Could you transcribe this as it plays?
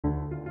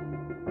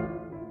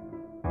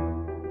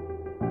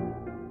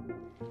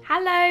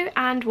Hello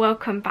and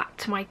welcome back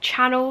to my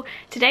channel.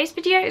 Today's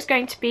video is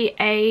going to be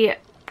a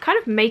kind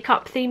of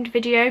makeup themed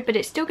video, but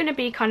it's still going to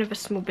be kind of a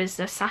small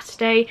business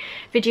Saturday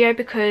video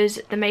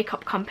because the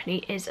makeup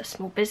company is a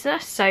small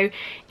business. So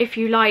if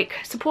you like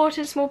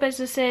supporting small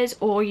businesses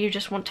or you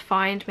just want to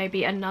find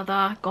maybe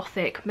another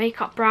gothic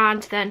makeup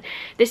brand, then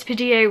this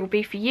video will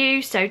be for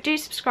you. So do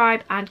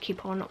subscribe and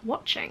keep on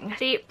watching.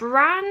 The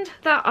brand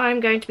that I'm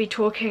going to be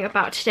talking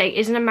about today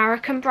is an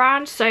American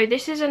brand. So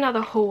this is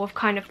another haul of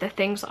kind of the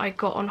things that I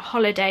got on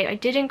holiday. I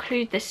did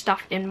include this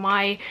stuff in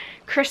my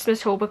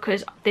Christmas haul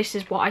because this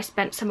is what I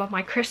spent some of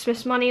my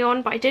Christmas money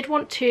on, but I did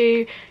want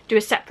to do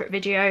a separate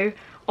video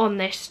on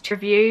this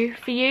review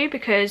for you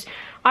because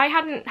I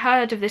hadn't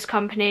heard of this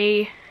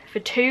company for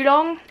too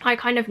long. I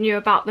kind of knew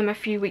about them a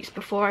few weeks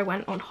before I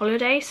went on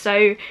holiday,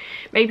 so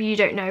maybe you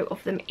don't know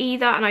of them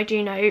either, and I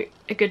do know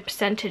a good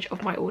percentage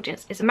of my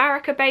audience is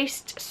America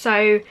based,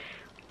 so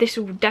this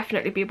will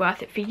definitely be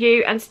worth it for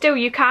you. And still,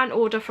 you can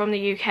order from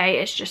the UK,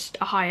 it's just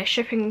a higher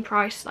shipping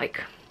price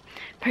like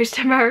most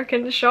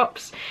American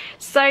shops.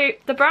 So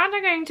the brand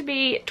I'm going to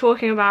be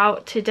talking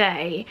about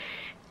today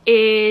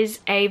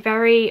is a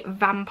very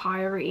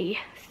vampire-y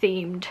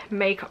themed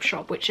makeup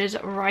shop, which is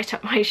right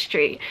up my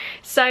street.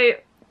 So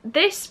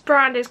this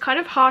brand is kind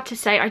of hard to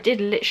say. I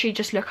did literally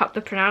just look up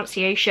the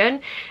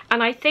pronunciation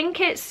and I think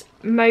it's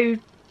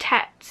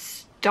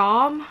Motetz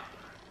Dam.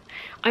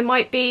 I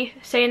might be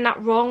saying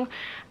that wrong,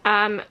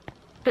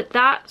 but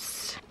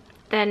that's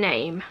their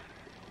name.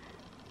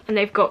 And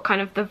they've got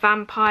kind of the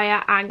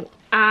vampire and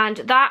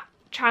that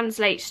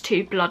translates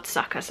to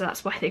bloodsucker, so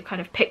that's why they've kind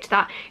of picked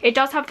that. It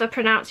does have the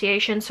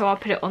pronunciation, so I'll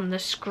put it on the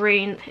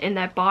screen in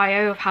their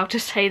bio of how to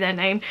say their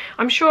name.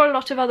 I'm sure a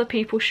lot of other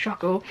people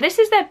struggle. This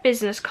is their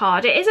business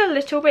card. It is a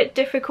little bit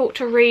difficult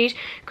to read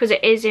because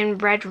it is in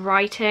red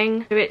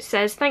writing. So it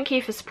says thank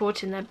you for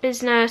supporting their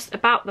business,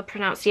 about the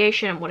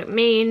pronunciation and what it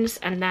means,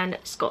 and then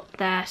it's got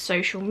their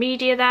social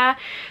media there.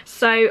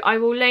 So I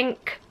will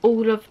link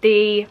all of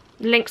the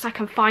links I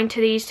can find to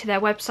these to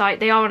their website.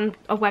 They are on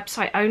a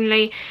website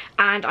only,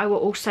 and I will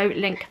also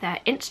link their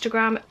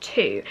Instagram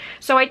too.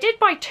 So I did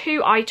buy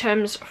 2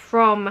 items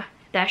from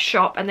their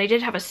shop and they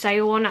did have a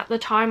sale on at the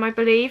time, I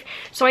believe.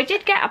 So I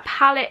did get a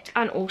palette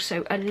and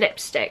also a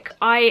lipstick.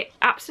 I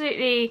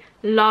absolutely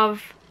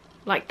love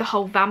like the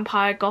whole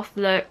vampire goth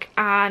look,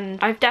 and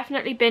I've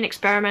definitely been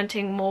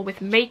experimenting more with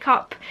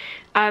makeup.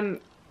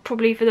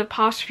 Probably for the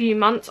past few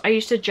months I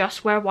used to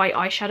just wear white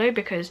eyeshadow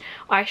because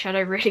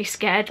eyeshadow really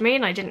scared me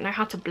and I didn't know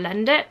how to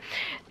blend it,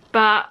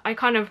 but I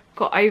kind of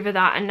got over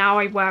that and now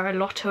I wear a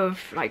lot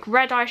of like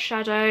red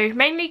eyeshadow,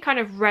 mainly kind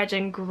of red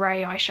and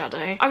grey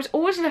eyeshadow. I was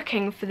always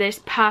looking for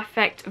this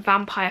perfect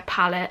vampire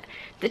palette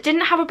that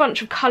didn't have a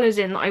bunch of colours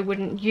in that I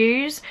wouldn't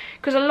use,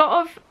 because a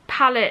lot of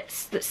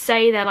palettes that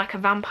say they're like a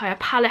vampire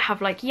palette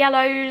have like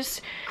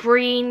yellows,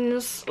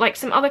 greens, like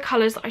some other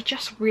colours that I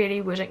just really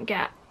wouldn't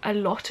get a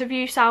lot of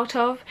use out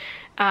of,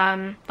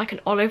 like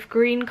an olive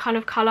green kind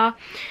of colour.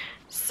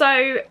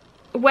 So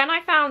when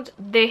I found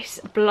this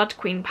Blood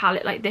Queen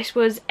palette, like this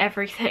was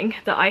everything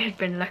that I had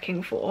been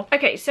looking for.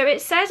 Okay, so it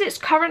says it's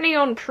currently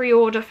on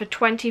pre-order for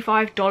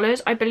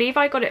 $25. I believe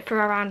I got it for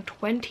around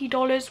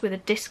 $20 with a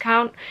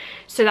discount,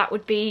 so that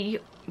would be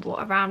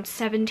what, around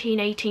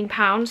 17-18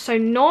 pounds, so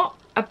not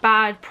a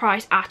bad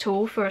price at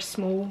all for a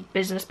small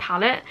business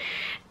palette.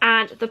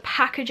 And the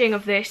packaging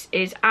of this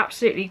is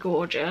absolutely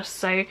gorgeous.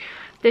 So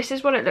this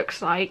is what it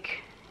looks like.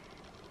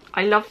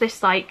 I love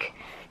this like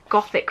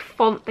gothic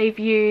font they've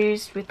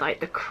used with like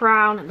the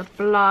crown and the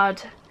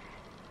blood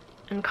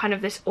and kind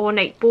of this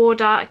ornate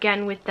border,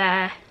 again with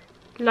their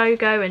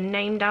logo and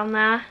name down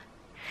there.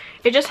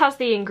 It just has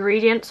the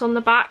ingredients on the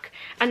back,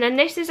 and then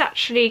this is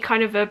actually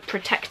kind of a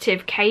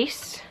protective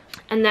case,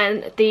 and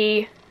then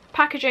the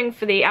packaging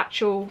for the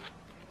actual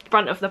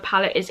front of the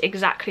palette is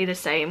exactly the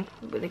same,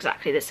 with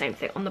exactly the same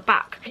thing on the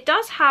back. It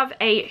does have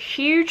a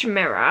huge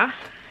mirror.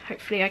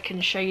 Hopefully I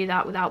can show you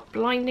that without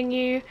blinding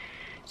you.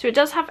 So it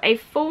does have a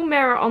full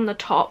mirror on the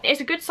top.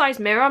 It's a good sized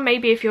mirror.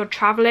 Maybe if you're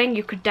traveling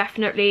you could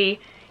definitely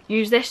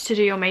use this to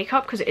do your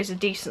makeup because it is a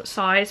decent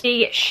size.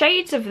 The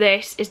shades of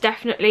this is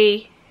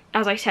definitely,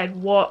 as I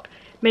said, what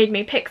made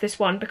me pick this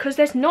one, because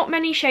there's not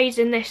many shades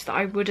in this that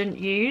I wouldn't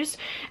use,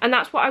 and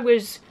that's what I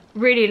was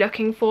really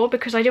looking for,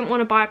 because I didn't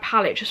want to buy a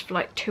palette just for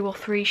like 2 or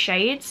 3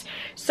 shades.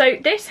 So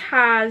this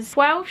has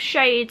 12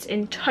 shades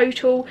in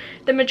total.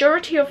 The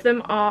majority of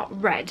them are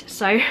red,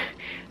 so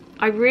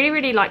I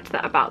really liked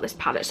that about this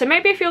palette. So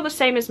maybe if you're the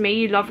same as me,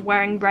 you love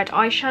wearing red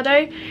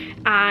eyeshadow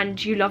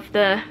and you love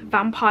the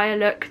vampire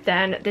look,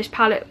 then this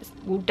palette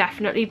will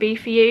definitely be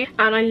for you.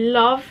 And I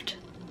loved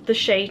the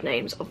shade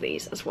names of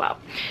these as well,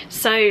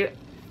 so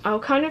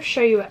I'll kind of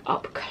show you it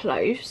up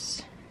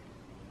close.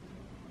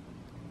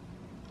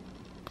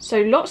 So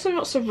lots and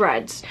lots of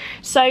reds.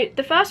 So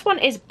the first one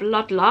is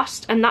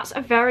Bloodlust, and that's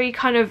a very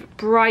kind of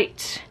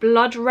bright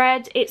blood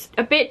red. It's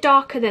a bit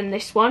darker than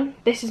this one.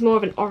 This is more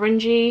of an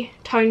orangey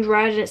toned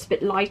red and it's a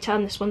bit lighter,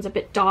 and this one's a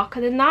bit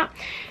darker than that.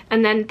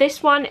 And then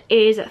this one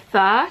is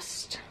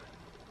Thirst.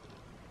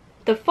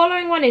 The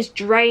following one is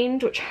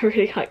Drained, which I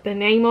really like the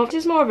name of.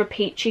 This is more of a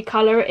peachy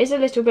colour. It is a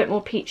little bit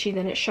more peachy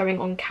than it's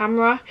showing on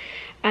camera.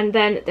 And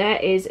then there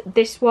is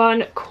this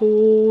one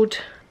called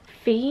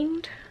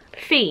Fiend.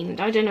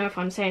 I don't know if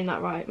I'm saying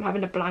that right. I'm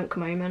having a blank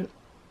moment.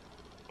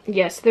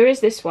 Yes, there is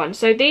this one.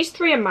 So these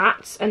three are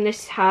mattes, and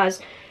this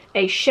has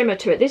a shimmer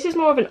to it. This is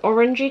more of an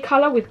orangey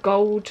colour with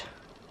gold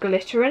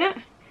glitter in it,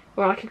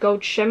 or like a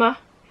gold shimmer.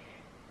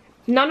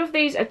 None of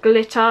these are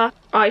glitter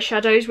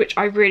eyeshadows, which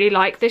I really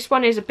like. This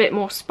one is a bit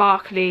more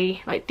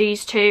sparkly. Like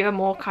these two are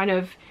more kind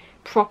of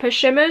proper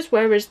shimmers,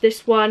 whereas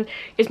this one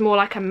is more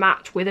like a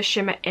matte with a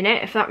shimmer in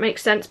it, if that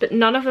makes sense. But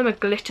none of them are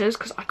glitters,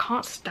 because I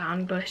can't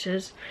stand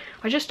glitters.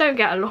 I just don't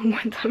get along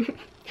with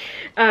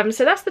them.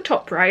 So that's the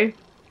top row.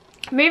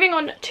 Moving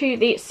on to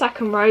the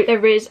second row,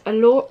 there is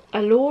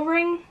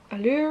Alluring,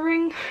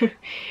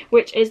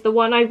 which is the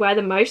one I wear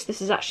the most.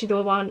 This is actually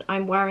the one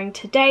I'm wearing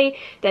today.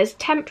 There's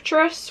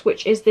Temptress,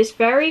 which is this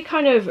very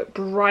kind of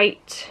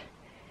bright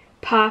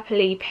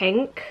purpley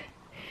pink.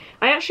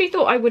 I actually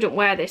thought I wouldn't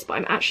wear this, but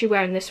I'm actually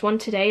wearing this one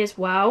today as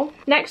well.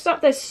 Next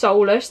up, there's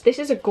Soulless. This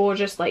is a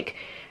gorgeous like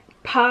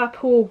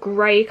purple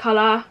grey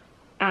colour,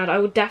 and I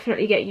would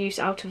definitely get use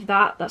out of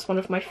that. That's one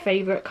of my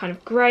favourite kind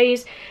of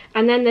greys.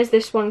 And then there's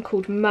this one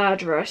called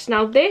Murderous.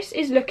 Now this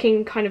is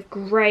looking kind of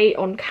grey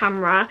on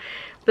camera,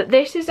 but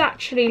this is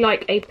actually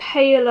like a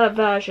paler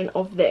version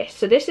of this.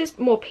 So this is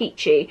more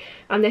peachy,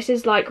 and this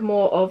is like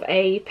more of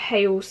a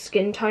pale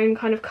skin tone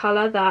kind of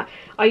colour that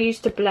I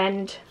used to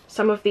blend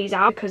some of these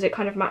out because it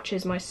kind of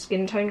matches my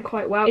skin tone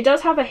quite well. It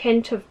does have a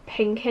hint of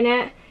pink in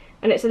it,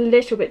 and it's a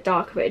little bit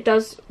darker, but it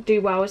does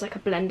do well as like a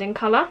blending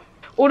colour.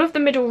 All of the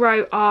middle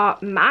row are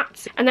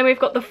mattes, and then we've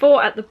got the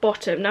four at the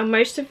bottom. Now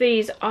most of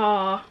these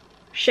are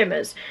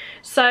shimmers.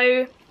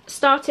 So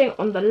starting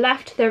on the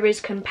left, there is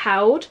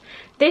Compelled.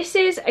 This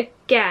is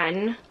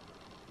again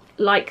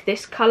like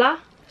this colour.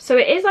 So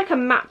it is like a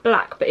matte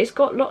black, but it's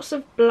got lots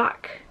of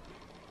black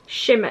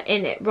shimmer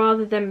in it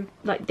rather than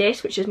like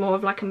this, which is more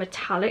of like a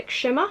metallic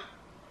shimmer.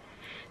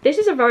 This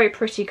is a very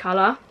pretty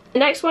colour. The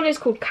next one is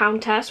called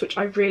Countess, which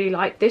I really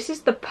like. This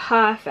is the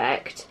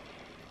perfect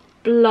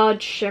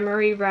blood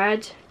shimmery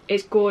red.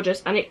 It's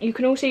gorgeous, and you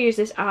can also use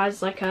this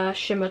as like a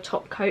shimmer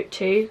top coat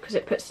too, because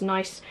it puts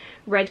nice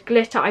red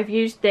glitter. I've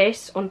used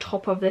this on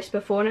top of this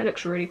before and it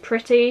looks really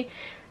pretty.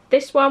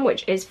 This one,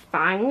 which is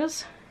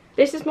Fangs,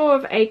 this is more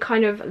of a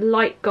kind of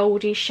light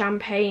goldy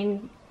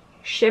champagne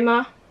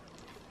shimmer.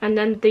 And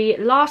then the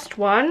last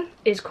one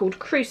is called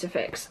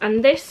Crucifix,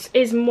 and this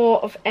is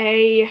more of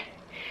a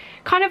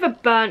kind of a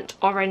burnt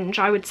orange,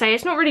 I would say.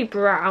 It's not really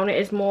brown, it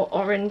is more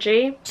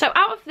orangey. So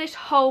out of this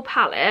whole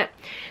palette,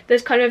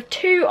 there's kind of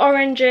 2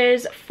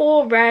 oranges,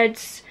 4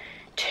 reds,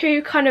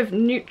 2 kind of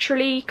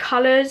neutrally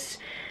colours,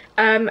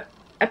 a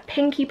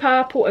pinky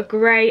purple, a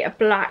grey, a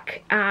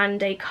black,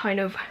 and a kind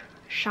of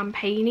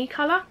champagne-y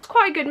colour. It's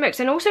quite a good mix,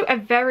 and also a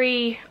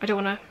very, I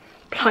don't want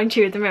to blind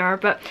you with the mirror,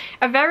 but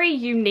a very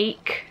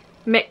unique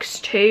mix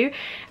too.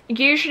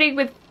 Usually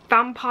with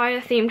vampire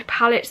themed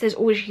palettes there's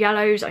always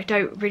yellows. I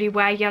don't really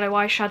wear yellow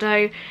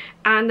eyeshadow,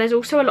 and there's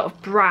also a lot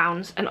of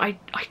browns, and I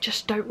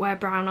just don't wear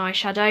brown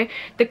eyeshadow.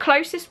 The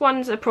closest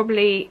ones are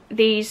probably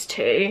these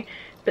two,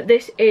 but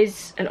this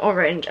is an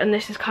orange, and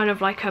this is kind of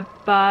like a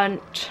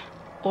burnt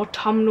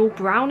autumnal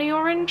browny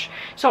orange.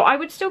 So I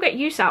would still get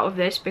use out of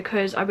this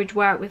because I would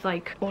wear it with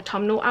like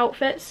autumnal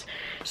outfits.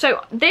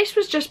 So this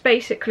was just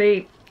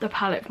basically the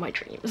palette of my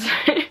dreams.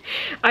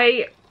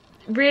 I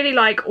really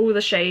like all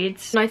the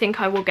shades, and I think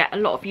I will get a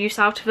lot of use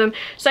out of them.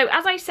 So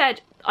as I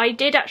said, I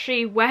did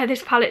actually wear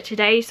this palette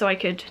today so I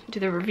could do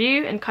the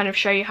review and kind of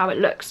show you how it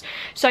looks.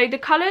 So the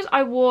colours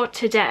I wore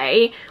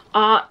today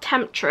are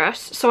Temptress.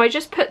 So I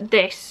just put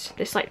this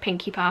like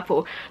pinky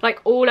purple like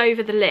all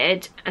over the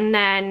lid, and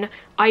then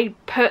I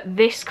put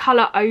this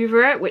colour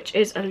over it, which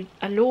is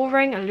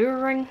alluring, I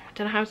don't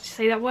know how to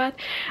say that word,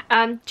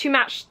 to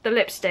match the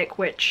lipstick,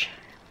 which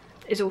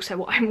is also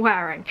what I'm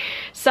wearing.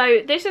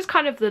 So this is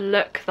kind of the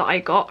look that I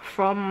got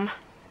from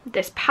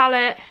this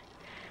palette.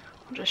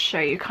 I'll just show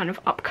you kind of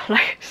up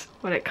close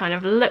what it kind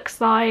of looks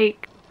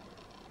like.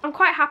 I'm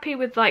quite happy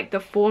with like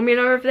the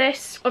formula of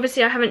this.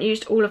 Obviously I haven't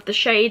used all of the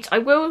shades. I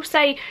will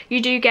say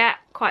you do get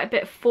quite a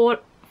bit of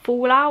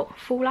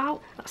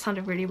fallout, that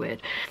sounded really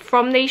weird,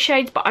 from these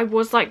shades, but I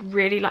was like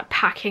really like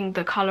packing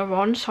the colour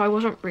on, so I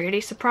wasn't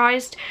really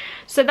surprised.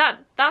 So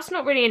that's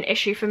not really an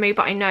issue for me,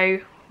 but I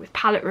know with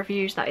palette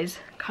reviews that is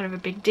kind of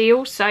a big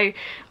deal. So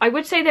I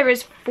would say there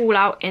is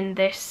fallout in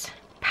this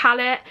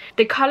palette.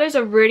 The colours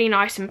are really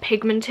nice and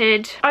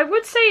pigmented. I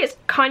would say it's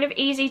kind of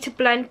easy to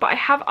blend, but I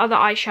have other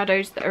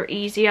eyeshadows that are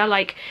easier,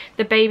 like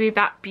the Baby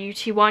Back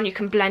Beauty one. You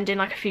can blend in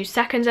like a few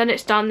seconds and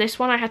it's done. This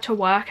one I had to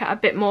work at a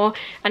bit more,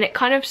 and it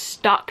kind of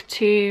stuck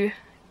to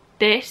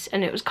this,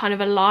 and it was kind of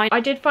a line.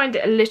 I did find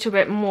it a little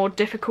bit more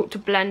difficult to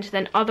blend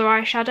than other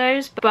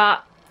eyeshadows,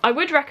 but I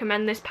would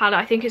recommend this palette.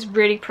 I think it's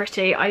really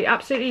pretty. I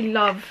absolutely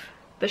love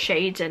the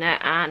shades in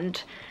it,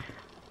 and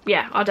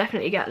yeah, I'll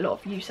definitely get a lot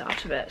of use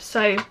out of it.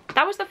 So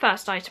that was the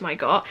first item I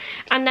got.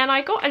 And then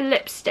I got a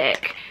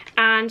lipstick,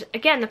 and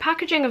again, the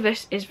packaging of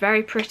this is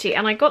very pretty,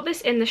 and I got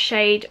this in the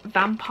shade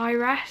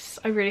Vampyress.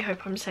 I really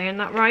hope I'm saying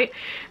that right.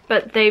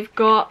 But they've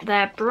got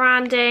their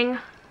branding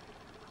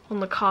on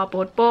the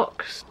cardboard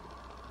box,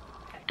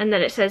 and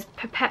then it says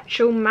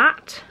Perpetual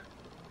Matte.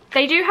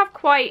 They do have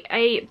quite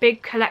a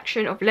big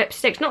collection of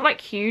lipsticks, not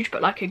like huge,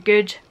 but like a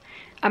good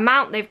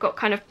amount. They've got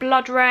kind of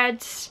blood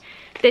reds,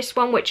 this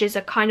one which is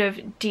a kind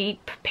of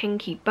deep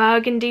pinky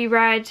burgundy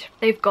red.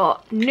 They've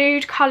got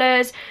nude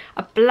colours,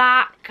 a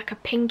black, like a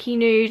pinky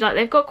nude. Like,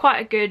 they've got quite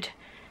a good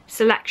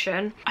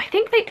selection. I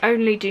think they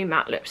only do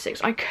matte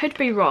lipsticks. I could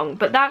be wrong,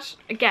 but that's,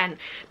 again,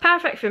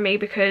 perfect for me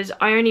because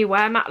I only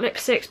wear matte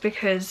lipsticks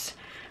because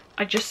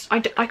I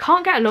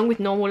can't get along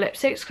with normal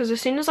lipsticks, because as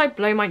soon as I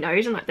blow my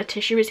nose and like the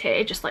tissue is here,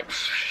 it just like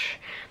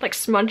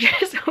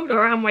smudges all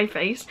around my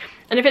face,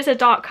 and if it's a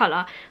dark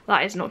colour,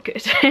 that is not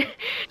good.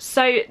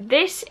 So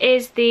this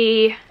is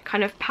the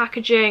kind of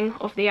packaging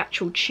of the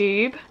actual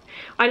tube.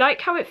 I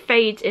like how it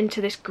fades into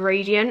this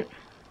gradient,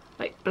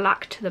 like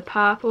black to the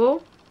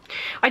purple.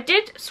 I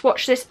did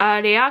swatch this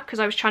earlier because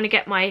I was trying to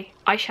get my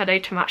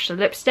eyeshadow to match the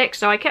lipstick,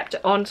 so I kept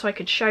it on so I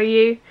could show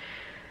you.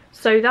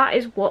 So that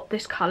is what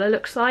this colour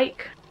looks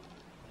like.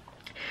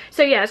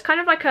 So yeah, it's kind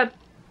of like a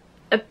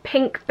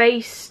pink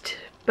based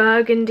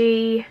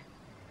burgundy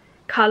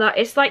colour.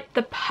 It's like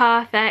the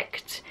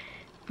perfect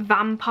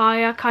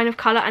vampire kind of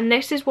colour, and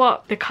this is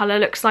what the colour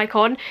looks like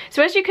on.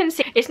 So as you can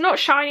see, it's not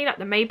shiny like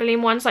the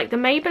Maybelline ones. Like the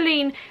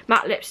Maybelline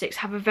matte lipsticks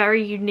have a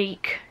very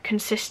unique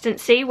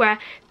consistency where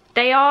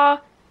they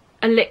are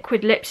a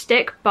liquid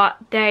lipstick, but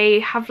they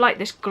have like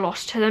this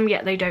gloss to them,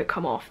 yet they don't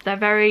come off. They're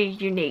very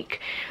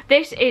unique.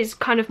 This is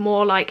kind of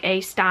more like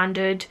a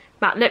standard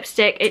matte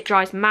lipstick. It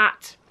dries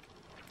matte.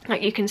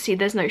 Like you can see,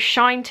 there's no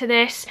shine to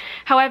this.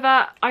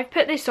 However, I've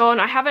put this on.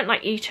 I haven't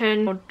like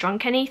eaten or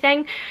drunk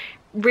anything.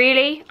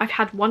 Really, I've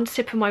had one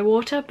sip of my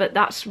water, but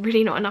that's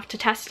really not enough to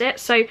test it.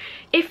 So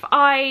if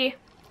I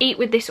eat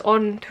with this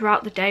on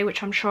throughout the day,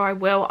 which I'm sure I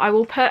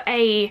will put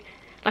a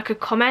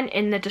comment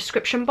in the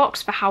description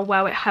box for how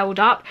well it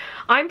held up.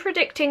 I'm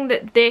predicting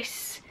that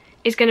this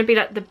is going to be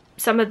like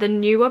some of the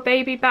newer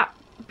Baby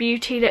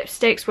Beauty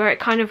lipsticks where it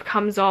kind of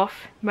comes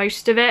off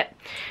most of it.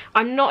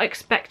 I'm not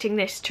expecting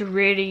this to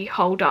really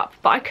hold up,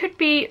 but I could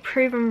be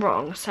proven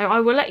wrong, so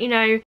I will let you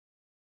know.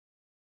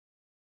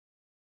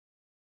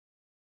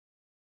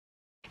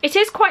 It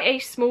is quite a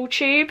small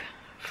tube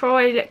for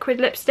a liquid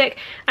lipstick,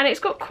 and it's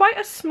got quite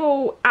a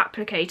small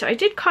applicator. I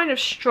did kind of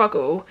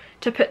struggle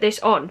to put this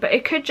on, but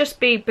it could just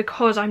be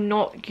because I'm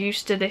not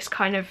used to this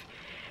kind of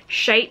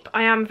shape.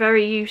 I am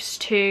very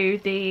used to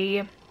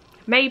the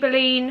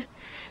Maybelline,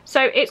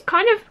 so it's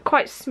kind of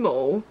quite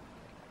small,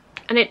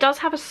 and it does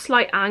have a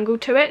slight angle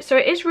to it, so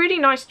it is really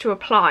nice to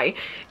apply.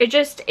 It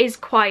just is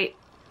quite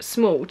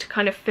small to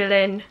kind of fill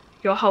in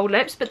your whole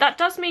lips, but that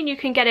does mean you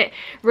can get it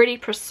really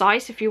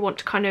precise if you want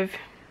to kind of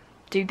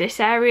do this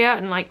area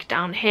and like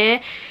down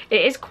here.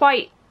 It is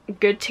quite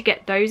good to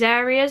get those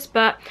areas,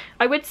 but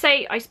I would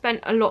say I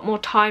spent a lot more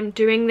time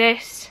doing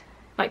this,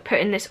 like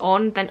putting this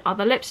on, than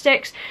other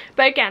lipsticks.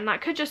 But again,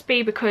 that could just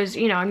be because,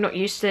 you know, I'm not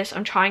used to this.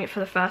 I'm trying it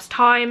for the first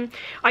time.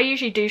 I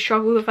usually do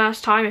struggle the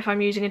first time if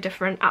I'm using a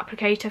different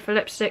applicator for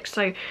lipsticks,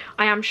 so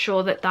I am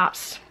sure that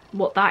that's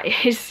what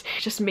that is,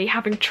 just me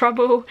having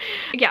trouble.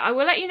 Yeah, I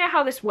will let you know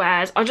how this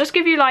wears. I'll just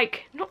give you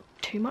like not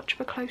too much of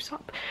a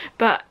close-up,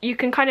 but you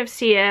can kind of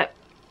see it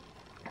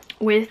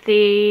with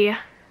the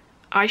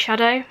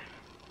eyeshadow.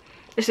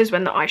 This is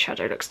when the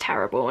eyeshadow looks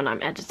terrible and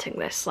I'm editing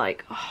this,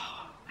 like, oh.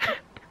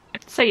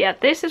 So yeah,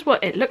 this is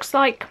what it looks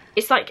like.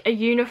 It's like a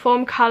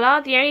uniform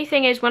colour. The only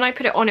thing is when I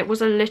put it on, it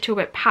was a little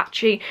bit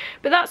patchy,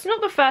 but that's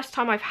not the first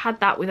time I've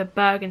had that with a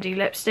burgundy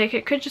lipstick.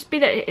 It could just be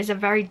that it is a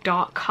very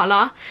dark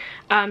colour,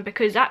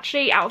 because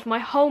actually out of my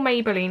whole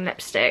Maybelline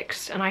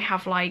lipsticks, and I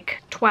have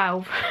like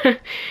 12,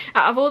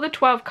 out of all the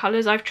 12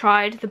 colours I've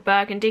tried, the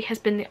burgundy has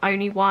been the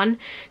only one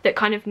that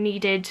kind of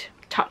needed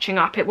touching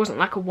up. It wasn't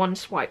like a one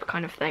swipe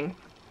kind of thing.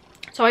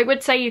 So I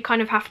would say you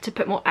kind of have to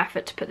put more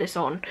effort to put this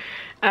on,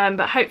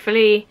 but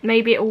hopefully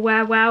maybe it will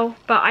wear well.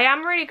 But I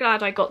am really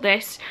glad I got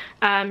this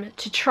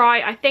to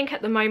try. I think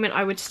at the moment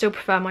I would still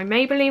prefer my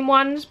Maybelline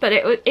ones, but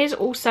it is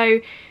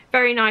also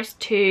very nice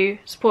to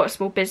support a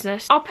small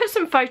business. I'll put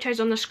some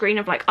photos on the screen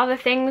of like other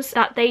things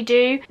that they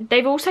do.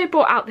 They've also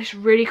brought out this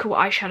really cool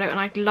eyeshadow, and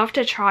I'd love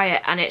to try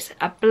it, and it's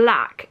a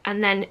black,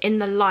 and then in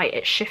the light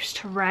it shifts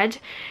to red.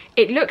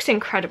 It looks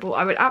incredible.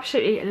 I would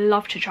absolutely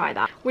love to try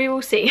that. We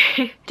will see.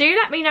 Do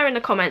let me know in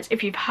the comments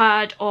if you've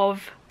heard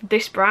of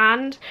this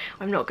brand.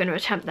 I'm not going to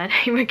attempt their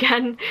name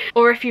again.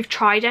 Or if you've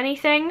tried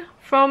anything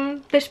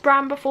from this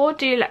brand before,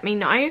 do let me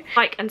know.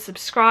 Like and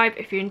subscribe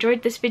if you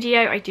enjoyed this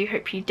video. I do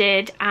hope you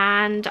did,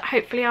 and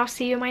hopefully I'll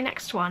see you in my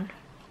next one.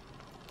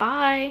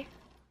 Bye.